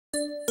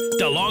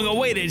The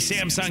long-awaited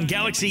Samsung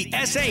Galaxy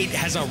S8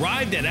 has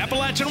arrived at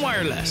Appalachian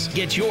Wireless.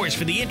 Get yours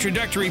for the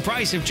introductory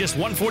price of just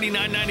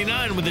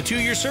 $149.99 with a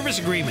 2-year service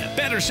agreement.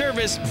 Better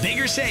service,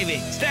 bigger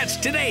savings. That's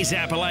today's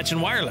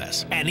Appalachian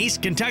Wireless, an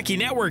East Kentucky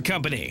network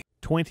company.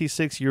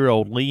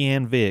 26-year-old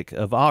Leanne Vick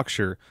of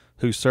Oxshire,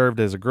 who served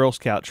as a Girl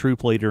Scout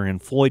troop leader in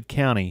Floyd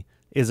County,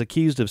 is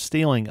accused of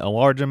stealing a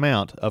large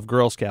amount of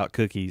Girl Scout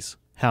cookies.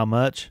 How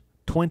much?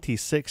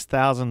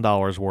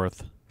 $26,000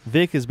 worth.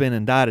 Vick has been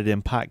indicted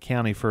in Pike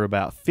County for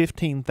about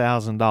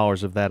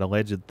 $15,000 of that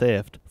alleged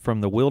theft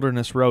from the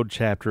Wilderness Road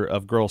chapter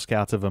of Girl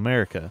Scouts of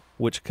America,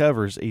 which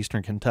covers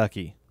eastern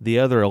Kentucky. The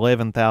other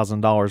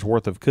 $11,000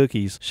 worth of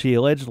cookies she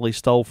allegedly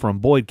stole from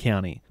Boyd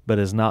County, but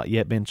has not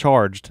yet been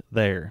charged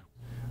there.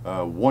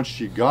 Once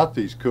she got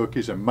these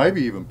cookies, and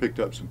maybe even picked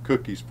up some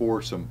cookies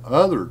for some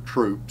other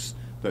troops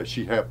that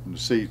she happened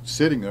to see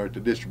sitting there at the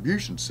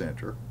distribution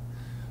center,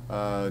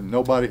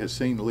 nobody has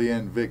seen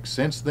Leanne Vick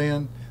since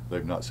then.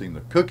 They've not seen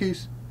the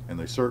cookies, and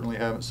they certainly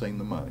haven't seen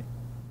the money.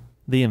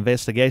 The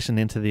investigation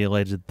into the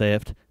alleged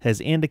theft has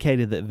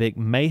indicated that Vick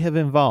may have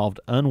involved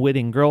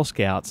unwitting Girl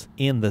Scouts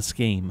in the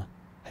scheme.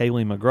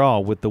 Haley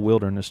McGraw with the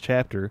Wilderness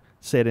chapter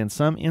said in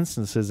some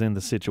instances in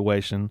the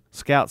situation,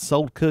 Scouts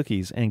sold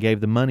cookies and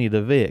gave the money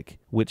to Vick,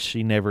 which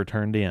she never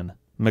turned in.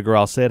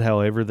 McGraw said,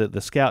 however, that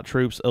the Scout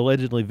troops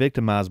allegedly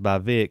victimized by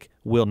Vick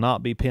will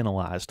not be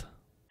penalized.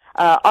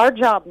 Our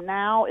job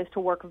now is to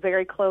work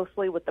very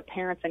closely with the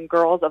parents and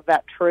girls of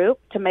that troop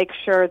to make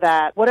sure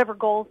that whatever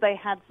goals they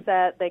had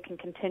set, they can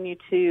continue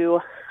to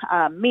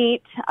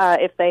meet.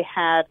 If they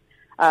had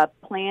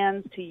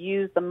plans to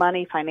use the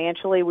money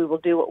financially, we will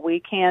do what we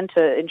can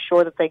to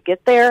ensure that they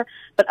get there.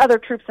 But other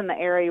troops in the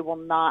area will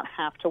not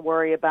have to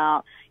worry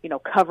about,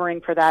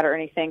 covering for that or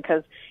anything,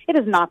 because it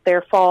is not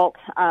their fault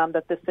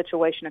that this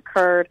situation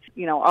occurred.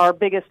 Our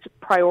biggest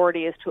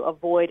priority is to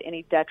avoid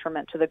any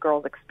detriment to the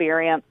girls'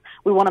 experience.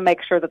 We want to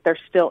make sure that they're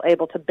still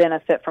able to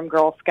benefit from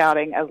Girl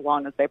Scouting as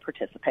long as they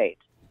participate.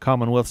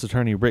 Commonwealth's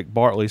attorney Rick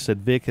Bartley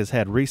said Vick has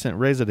had recent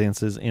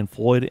residences in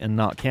Floyd and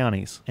Knott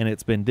counties, and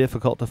it's been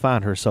difficult to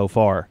find her so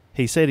far.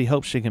 He said he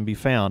hopes she can be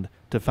found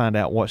to find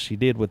out what she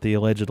did with the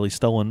allegedly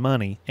stolen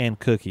money and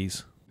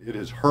cookies. It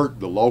has hurt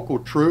the local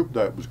troop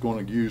that was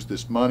going to use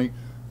this money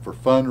for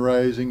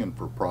fundraising and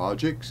for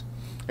projects,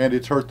 and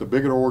it's hurt the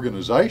bigger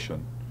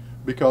organization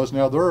because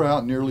now they're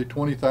out nearly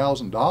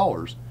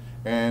 $20,000,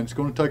 and it's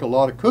going to take a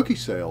lot of cookie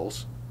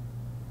sales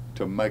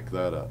to make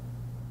that up.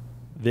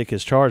 Vick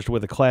is charged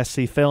with a Class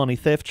C felony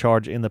theft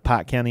charge in the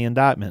Pike County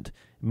indictment,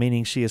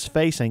 meaning she is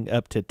facing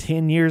up to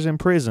 10 years in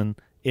prison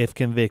if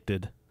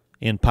convicted.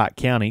 In Pike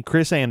County,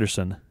 Chris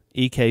Anderson,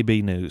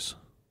 EKB News.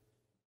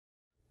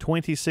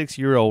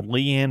 26-year-old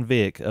Leanne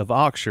Vick of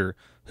Oxshire,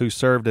 who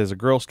served as a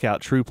Girl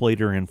Scout troop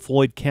leader in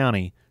Floyd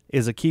County,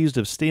 is accused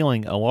of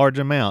stealing a large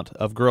amount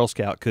of Girl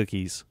Scout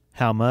cookies.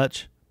 How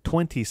much?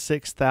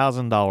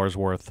 $26,000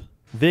 worth.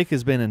 Vick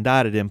has been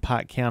indicted in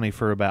Pike County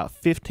for about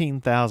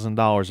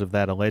 $15,000 of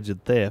that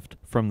alleged theft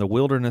from the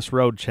Wilderness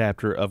Road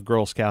chapter of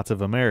Girl Scouts of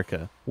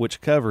America,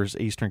 which covers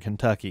eastern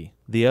Kentucky.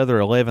 The other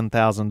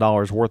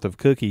 $11,000 worth of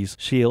cookies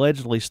she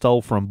allegedly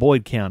stole from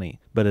Boyd County,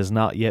 but has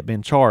not yet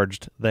been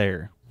charged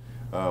there.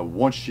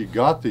 Once she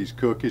got these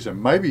cookies,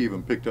 and maybe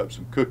even picked up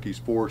some cookies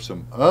for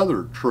some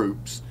other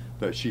troops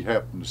that she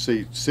happened to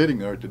see sitting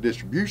there at the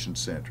distribution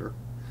center,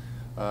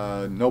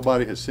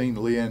 nobody has seen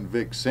Leanne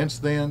Vick since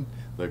then.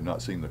 They've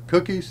not seen the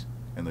cookies,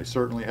 and they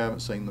certainly haven't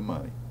seen the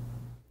money.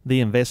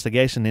 The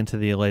investigation into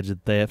the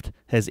alleged theft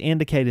has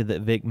indicated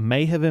that Vick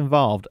may have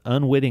involved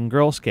unwitting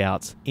Girl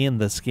Scouts in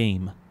the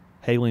scheme.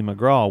 Haley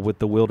McGraw with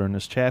the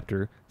Wilderness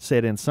chapter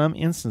said in some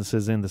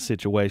instances in the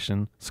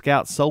situation,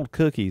 Scouts sold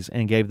cookies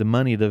and gave the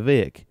money to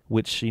Vick,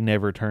 which she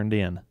never turned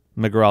in.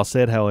 McGraw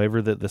said,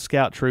 however, that the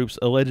Scout troops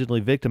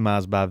allegedly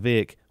victimized by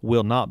Vick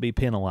will not be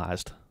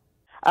penalized.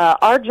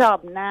 Our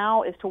job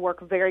now is to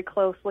work very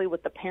closely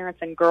with the parents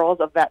and girls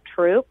of that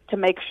troop to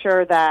make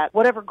sure that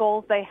whatever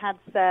goals they had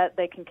set,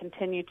 they can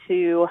continue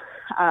to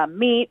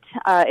meet.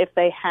 If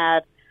they had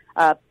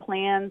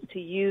plans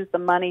to use the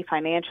money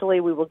financially,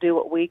 we will do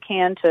what we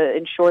can to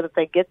ensure that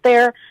they get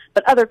there.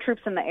 But other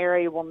troops in the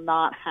area will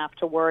not have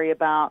to worry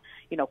about,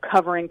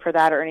 covering for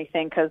that or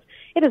anything, because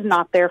it is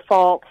not their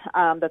fault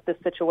that this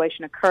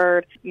situation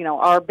occurred.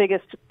 Our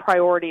biggest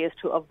priority is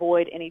to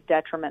avoid any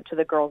detriment to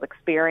the girls'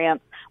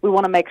 experience. We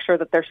want to make sure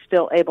that they're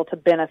still able to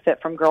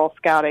benefit from Girl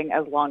Scouting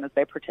as long as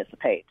they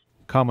participate.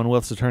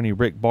 Commonwealth's attorney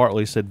Rick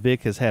Bartley said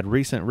Vick has had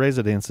recent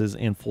residences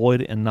in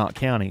Floyd and Knott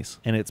counties,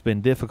 and it's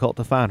been difficult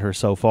to find her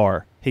so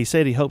far. He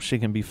said he hopes she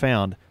can be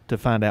found to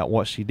find out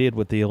what she did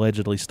with the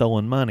allegedly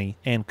stolen money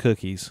and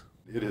cookies.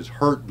 It has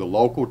hurt the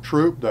local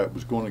troop that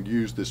was going to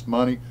use this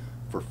money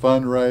for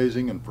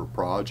fundraising and for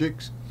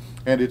projects,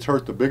 and it's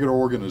hurt the bigger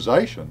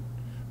organization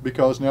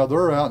because now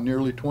they're out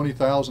nearly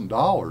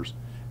 $20,000,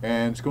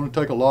 and it's going to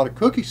take a lot of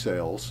cookie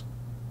sales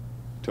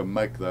to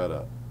make that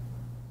up.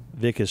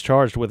 Vick is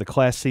charged with a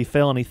Class C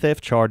felony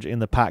theft charge in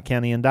the Pike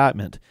County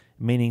indictment,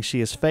 meaning she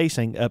is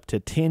facing up to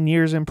 10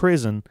 years in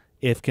prison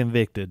if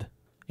convicted.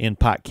 In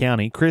Pike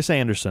County, Chris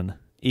Anderson,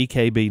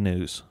 EKB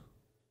News.